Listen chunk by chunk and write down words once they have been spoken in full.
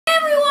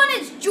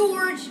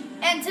George,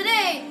 and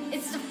today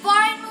it's the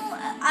final,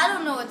 I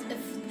don't know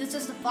if this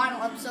is the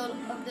final episode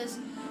of this,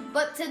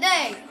 but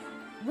today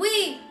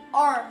we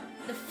are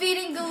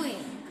defeating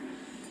Galeem.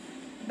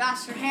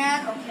 Master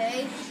Hand,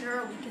 okay,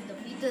 sure, we can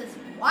defeat this,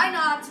 why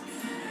not?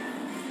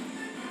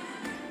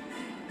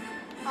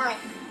 Alright,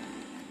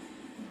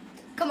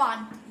 come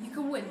on, you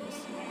can win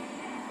this.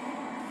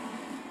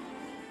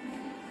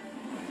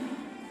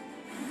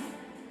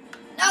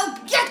 Now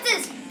get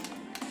this!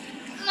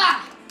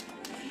 Ah.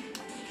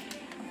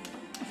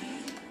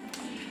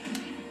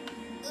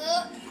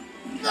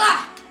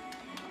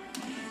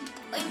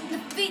 Like,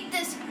 defeat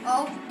this.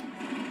 Oh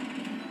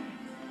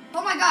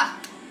my god.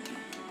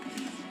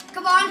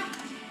 Come on.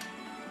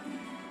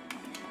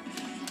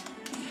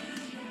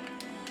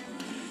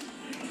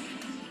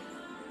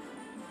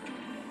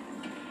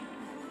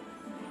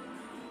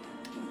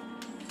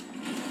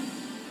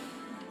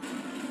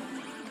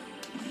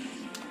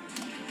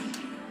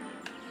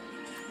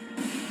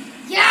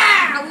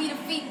 Yeah, we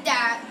defeat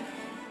that.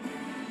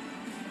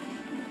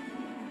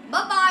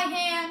 Bye-bye,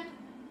 Hand.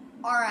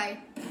 Alright.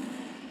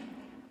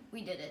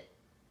 We did it.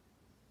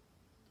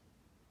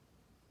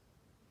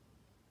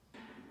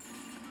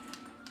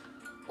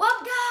 Well,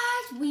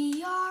 guys,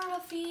 we are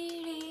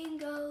defeating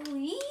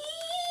Galeem.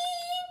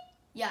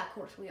 Yeah, of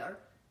course we are.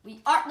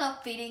 We are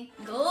defeating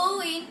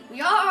Galeem.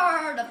 We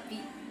are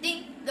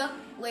defeating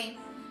Galeem.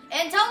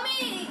 And tell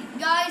me,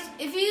 guys,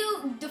 if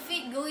you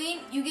defeat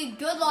Galeem, you get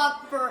good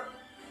luck for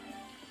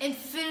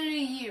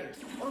infinity years.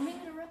 Or maybe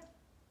the rest.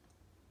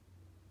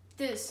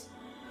 This.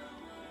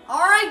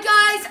 Alright,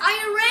 guys, are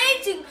you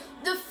ready to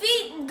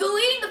defeat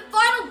Galeem, the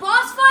final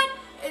boss fight?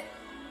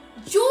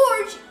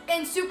 George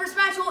and Super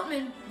Smash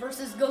Ultimate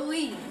versus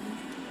Galeem.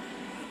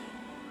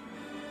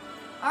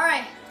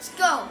 Alright, let's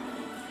go.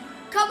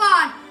 Come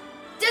on.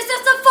 This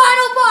is the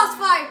final boss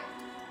fight.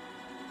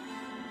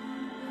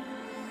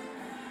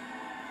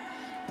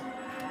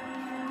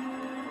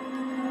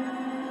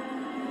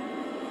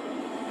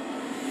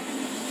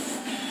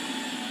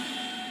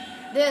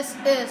 This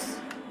is...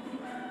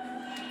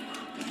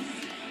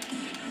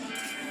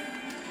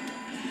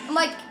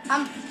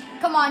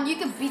 come on, you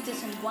can beat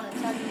this in one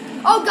attack.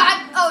 Oh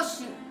god, oh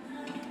shoot.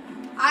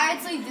 I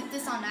actually did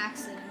this on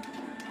accident.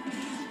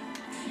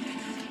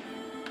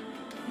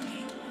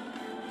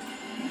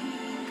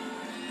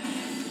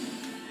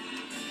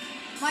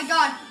 My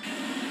god.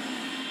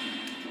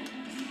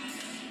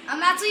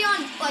 I'm actually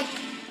on,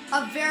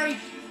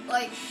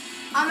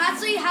 I'm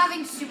actually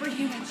having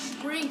superhuman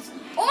strength.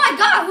 Oh my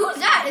god, who's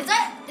that? Is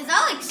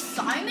that like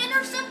Simon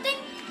or something?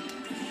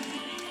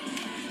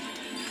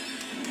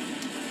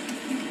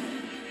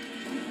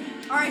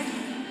 Alright,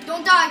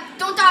 don't die,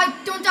 don't die,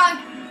 don't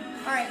die.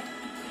 Alright,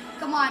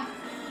 come on.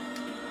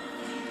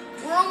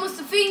 We're almost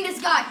defeating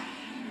this guy.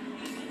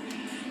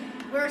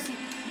 Where is he?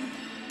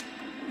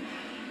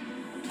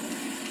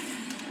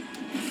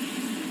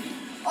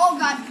 Oh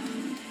god.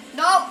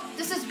 No,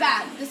 this is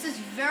bad. This is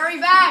very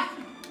bad.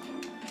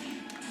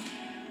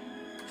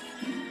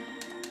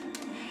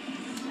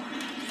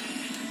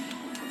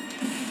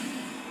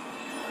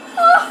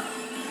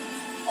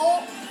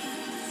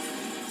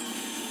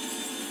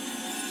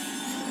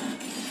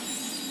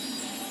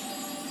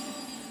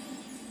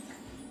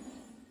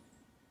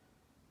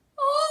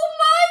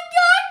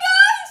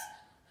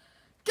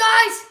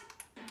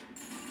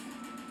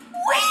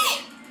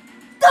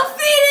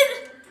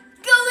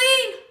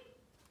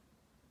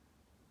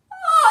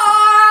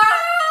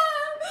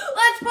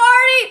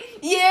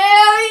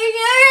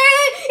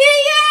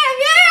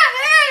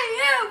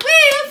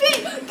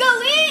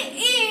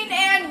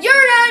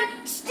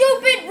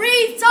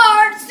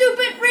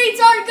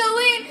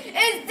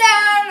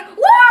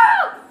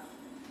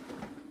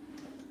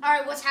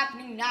 Alright, what's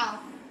happening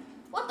now?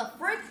 What the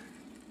frick?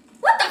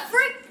 What the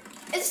frick?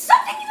 Is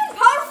something even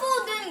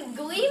powerful than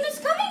Galeem is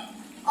coming?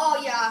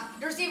 Oh yeah,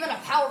 there's even a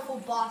powerful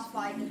boss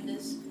fight in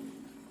this.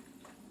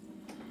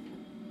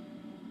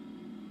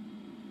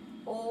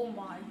 Oh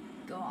my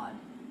god.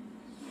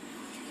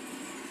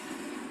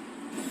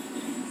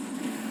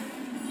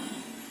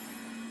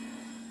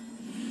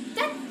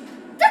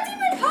 That's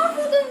even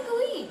powerful than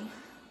Galeem.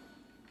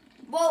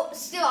 Well,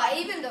 still, I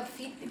even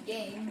defeat the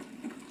game.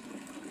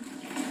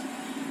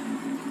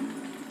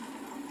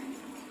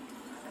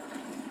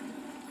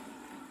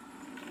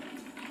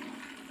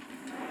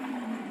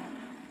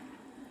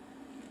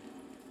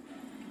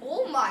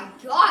 Oh my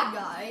god,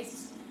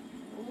 guys.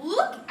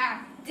 Look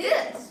at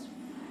this.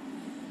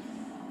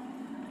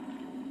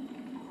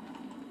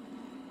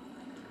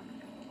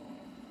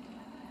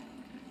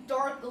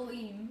 Dark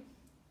Galeem.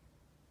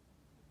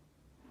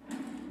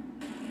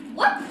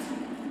 What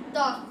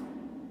the?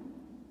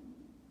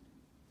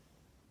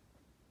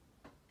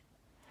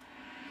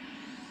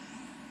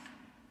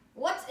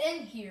 What's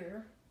in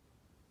here?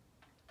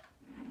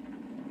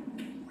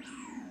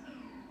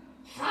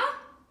 Huh?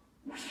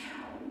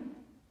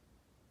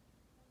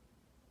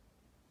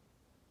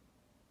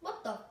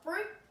 What the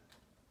frick?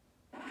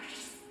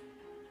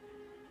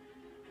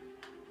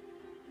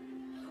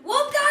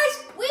 Well, guys,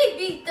 we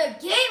beat the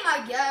game,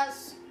 I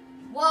guess.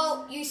 Well,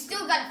 Well, you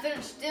still gotta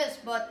finish this,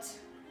 but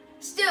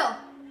still,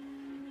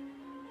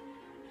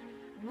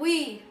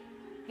 we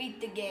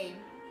beat the game.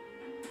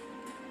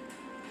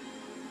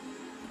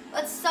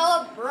 Let's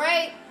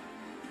celebrate.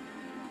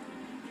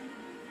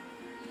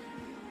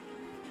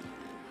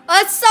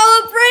 Let's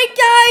celebrate,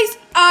 guys.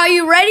 Are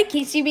you ready?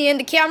 Can you see me in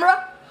the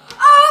camera?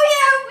 Oh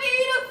yeah, we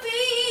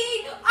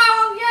defeat.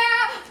 Oh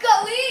yeah,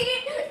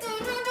 Galeen.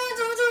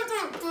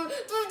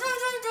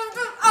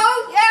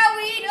 Oh yeah,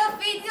 we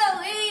defeat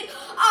Galeen.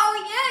 Oh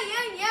yeah.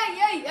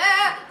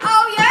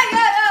 Oh yeah.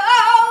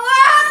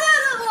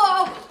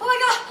 Oh my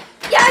God.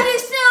 Yeah, we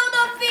still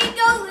defeat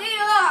Galeen.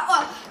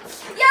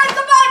 Yeah,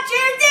 come on,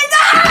 cheers.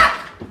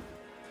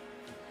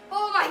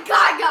 Oh my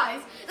God,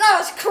 guys, that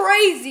was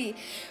crazy.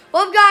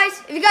 Well,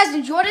 guys, if you guys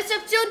enjoyed this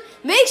episode,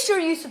 make sure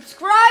you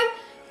subscribe,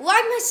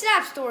 like my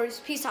Snap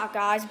stories. Peace out,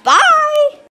 guys. Bye.